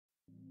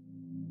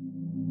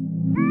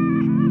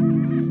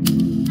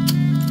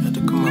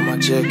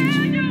jacket.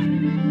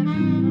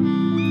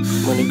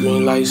 When the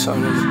green lights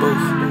on in the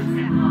booth.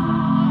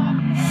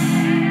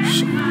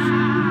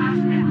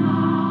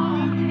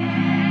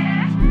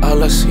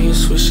 All I see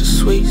is swishes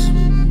sweets.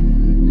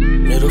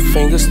 Middle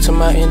fingers to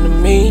my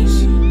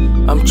enemies.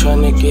 I'm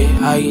tryna get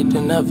higher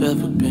than I've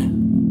ever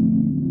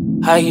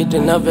been. Higher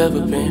than I've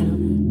ever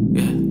been,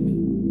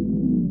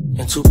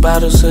 yeah. And 2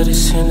 bottles of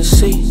this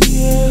Hennessy.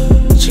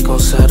 Chick on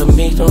side of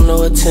me, don't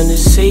know her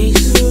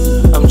tendencies.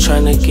 I'm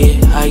tryna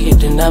get higher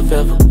than I've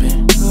ever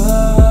been.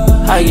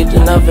 Higher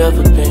than I've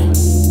ever been,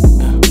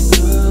 yeah.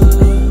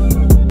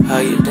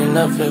 Higher than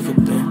I've ever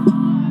been.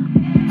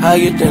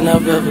 Higher than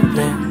I've ever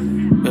been,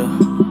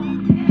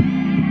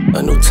 yeah.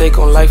 A new take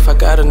on life, I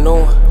got a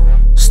new one.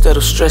 Instead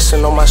of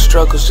stressing on my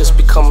struggles, just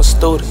become a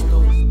student.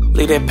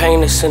 Leave that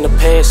pain that's in the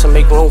past and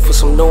make room for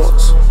some new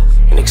ones.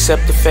 And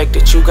accept the fact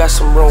that you got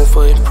some room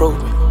for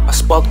improvement. I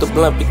spark the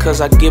blunt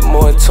because I get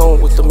more in tune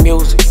with the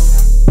music.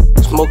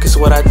 Smoke is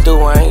what I do,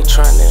 I ain't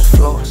trying to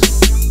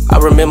influence. I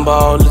remember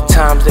all the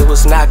times they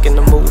was knocking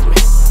the movement.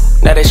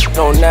 Now that shit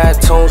on 9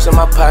 tunes and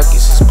my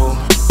pockets is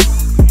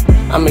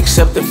booming. I'm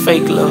accepting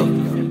fake love.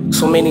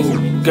 So many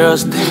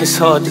girls think it's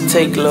hard to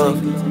take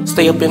love.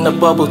 Stay up in the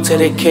bubble till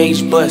that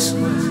cage bust.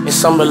 In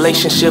some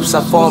relationships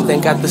I formed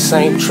ain't got the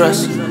same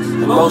trust.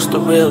 And most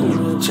of real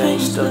niggas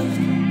changed up.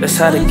 That's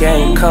how the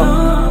game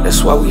come.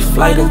 That's why we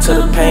flight into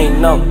the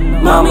pain, no.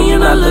 Mama, you're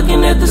not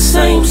looking at the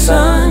same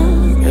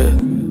sun. Yeah.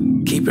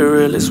 Keep it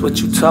real is what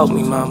you taught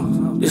me,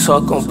 mama. This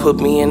heart gon' put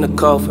me in the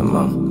coffin,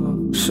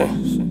 mama. Shit.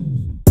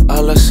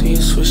 All I see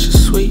is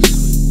swishes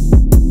sweets.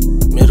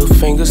 Middle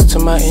fingers to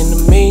my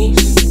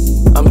enemies.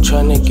 I'm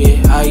tryna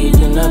get higher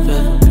than I've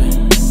ever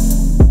been.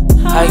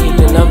 Higher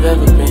than I've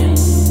ever been,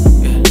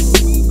 yeah.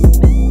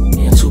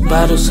 And 2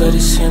 bottles of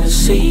this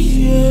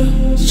Hennessy.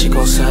 Chick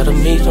on side of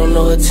me, don't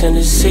know her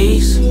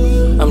tendencies.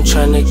 I'm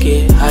tryna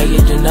get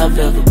higher than I've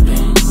ever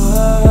been.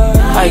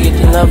 Higher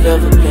than I've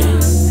ever been,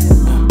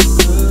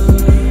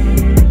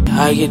 yeah.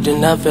 Higher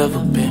than I've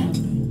ever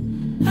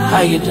been.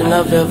 Higher than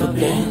I've ever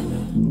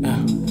been,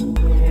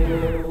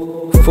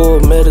 yeah. Full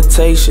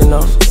meditation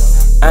on.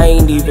 I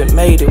ain't even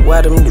made it,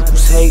 why them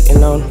niggas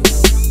hating on them?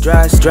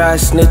 Dry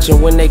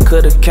snitching when they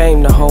could've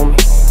came to homie.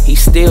 He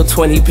still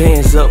 20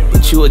 bands up,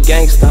 but you a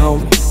gangster,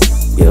 homie.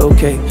 Yeah,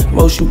 okay,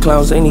 most you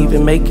clowns ain't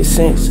even making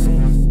sense.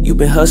 You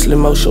been hustling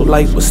most your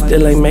life, but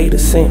still ain't made a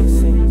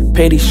cent.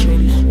 Petty shit,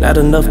 not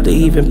enough to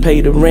even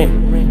pay the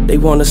rent. They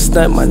wanna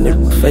stunt my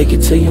nigga, fake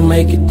it till you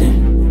make it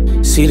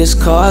then. See this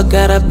car, I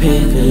gotta pay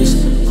for this.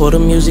 Pour the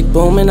music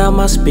booming out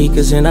my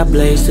speakers and I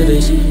blaze to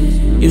this.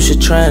 You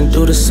should try and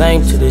do the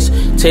same to this.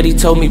 Teddy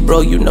told me,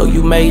 bro, you know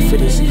you made for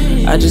this.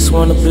 I just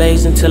wanna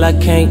blaze until I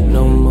can't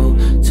no more.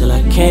 Till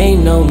I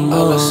can't no more.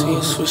 All I see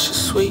is swishes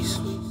sweets.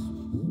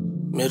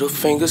 Middle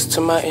fingers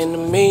to my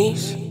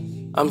enemies.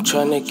 I'm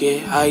tryna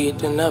get higher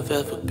than I've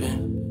ever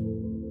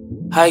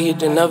been. Higher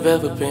than I've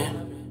ever been,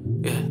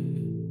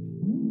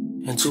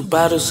 yeah. And 2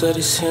 bottles of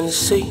this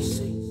Hennessy.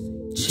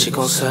 Chick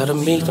on side of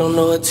me, don't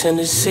know her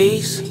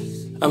tendencies.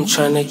 I'm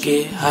tryna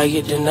get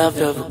higher than I've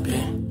ever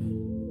been.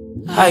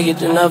 Higher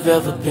than I've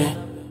ever been,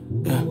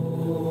 yeah.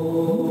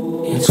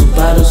 And 2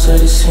 bottles of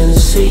this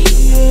Hennessy.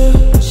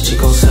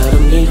 Chick on side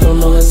of me, don't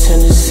know her